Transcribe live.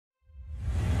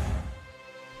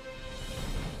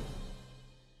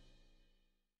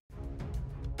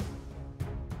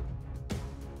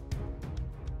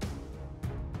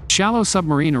Shallow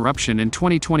submarine eruption in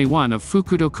 2021 of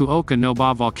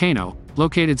Fukutoku-Oka-no-Ba volcano,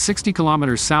 located 60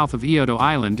 kilometers south of Ioto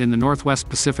Island in the northwest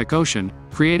Pacific Ocean,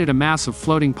 created a mass of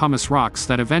floating pumice rocks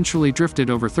that eventually drifted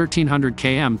over 1,300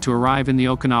 km to arrive in the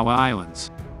Okinawa Islands.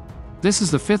 This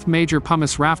is the fifth major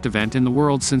pumice raft event in the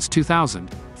world since 2000,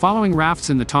 following rafts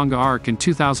in the Tonga Arc in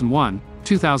 2001,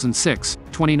 2006,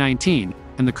 2019,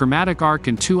 and the Kermadec Arc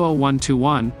in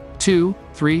 2021, 2,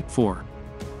 3, 4.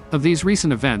 Of these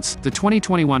recent events, the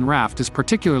 2021 raft is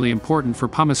particularly important for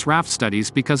pumice raft studies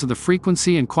because of the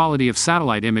frequency and quality of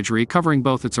satellite imagery covering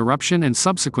both its eruption and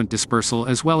subsequent dispersal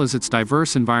as well as its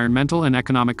diverse environmental and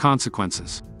economic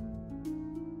consequences.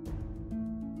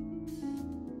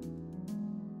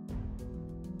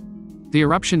 The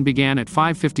eruption began at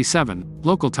 5:57,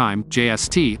 local time,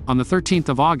 JST, on the 13th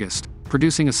of August,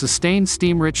 producing a sustained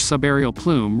steam-rich subaerial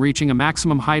plume reaching a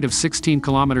maximum height of 16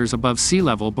 kilometers above sea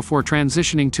level before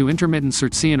transitioning to intermittent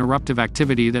Surtseyan eruptive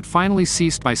activity that finally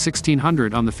ceased by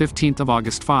 1600 on the 15th of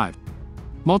August 5.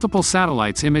 Multiple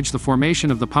satellites imaged the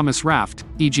formation of the pumice raft,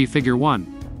 e.g. Figure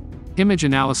 1. Image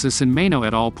analysis in Mano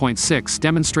et al. .6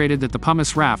 demonstrated that the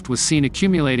pumice raft was seen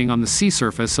accumulating on the sea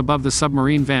surface above the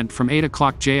submarine vent from 8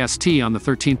 o'clock JST on the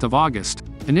 13th of August,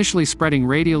 initially spreading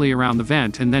radially around the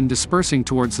vent and then dispersing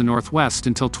towards the northwest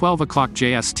until 12 o'clock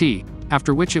JST,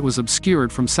 after which it was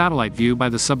obscured from satellite view by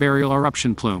the subaerial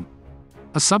eruption plume.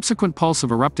 A subsequent pulse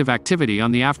of eruptive activity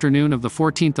on the afternoon of the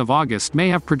 14th of August may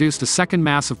have produced a second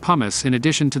mass of pumice in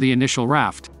addition to the initial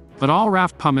raft, but all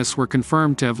raft pumice were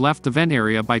confirmed to have left the vent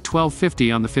area by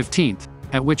 12:50 on the 15th,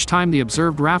 at which time the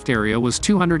observed raft area was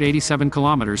 287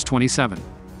 kilometers 27.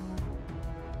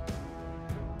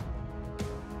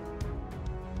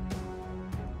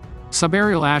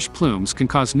 Subaerial ash plumes can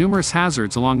cause numerous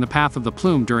hazards along the path of the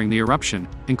plume during the eruption,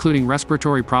 including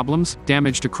respiratory problems,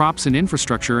 damage to crops and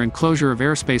infrastructure and closure of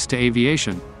airspace to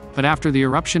aviation, but after the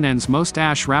eruption ends most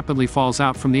ash rapidly falls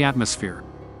out from the atmosphere.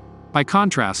 By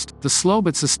contrast, the slow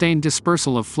but sustained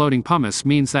dispersal of floating pumice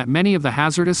means that many of the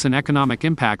hazardous and economic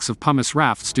impacts of pumice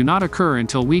rafts do not occur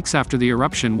until weeks after the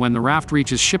eruption when the raft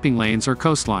reaches shipping lanes or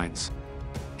coastlines.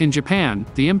 In Japan,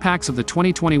 the impacts of the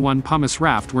 2021 pumice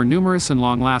raft were numerous and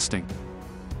long-lasting.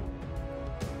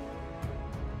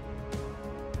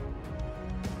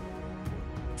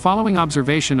 Following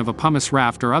observation of a pumice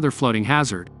raft or other floating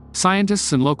hazard,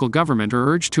 scientists and local government are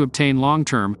urged to obtain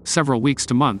long-term, several weeks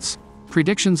to months,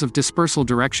 predictions of dispersal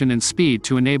direction and speed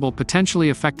to enable potentially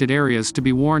affected areas to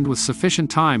be warned with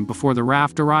sufficient time before the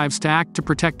raft arrives to act to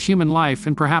protect human life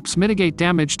and perhaps mitigate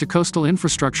damage to coastal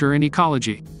infrastructure and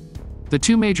ecology. The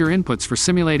two major inputs for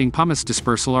simulating pumice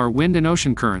dispersal are wind and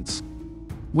ocean currents.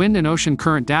 Wind and ocean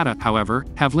current data, however,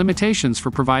 have limitations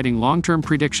for providing long-term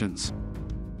predictions.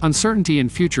 Uncertainty in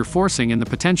future forcing and the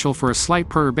potential for a slight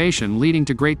perturbation leading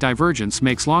to great divergence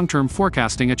makes long-term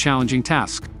forecasting a challenging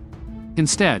task.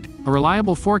 Instead, a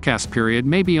reliable forecast period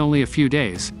may be only a few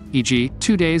days, e.g.,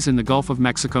 2 days in the Gulf of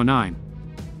Mexico 9.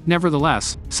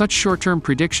 Nevertheless, such short-term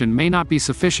prediction may not be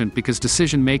sufficient because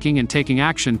decision-making and taking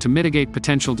action to mitigate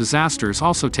potential disasters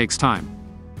also takes time.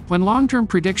 When long-term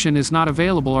prediction is not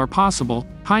available or possible,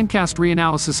 hindcast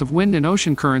reanalysis of wind and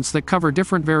ocean currents that cover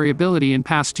different variability in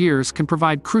past years can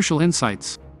provide crucial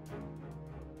insights.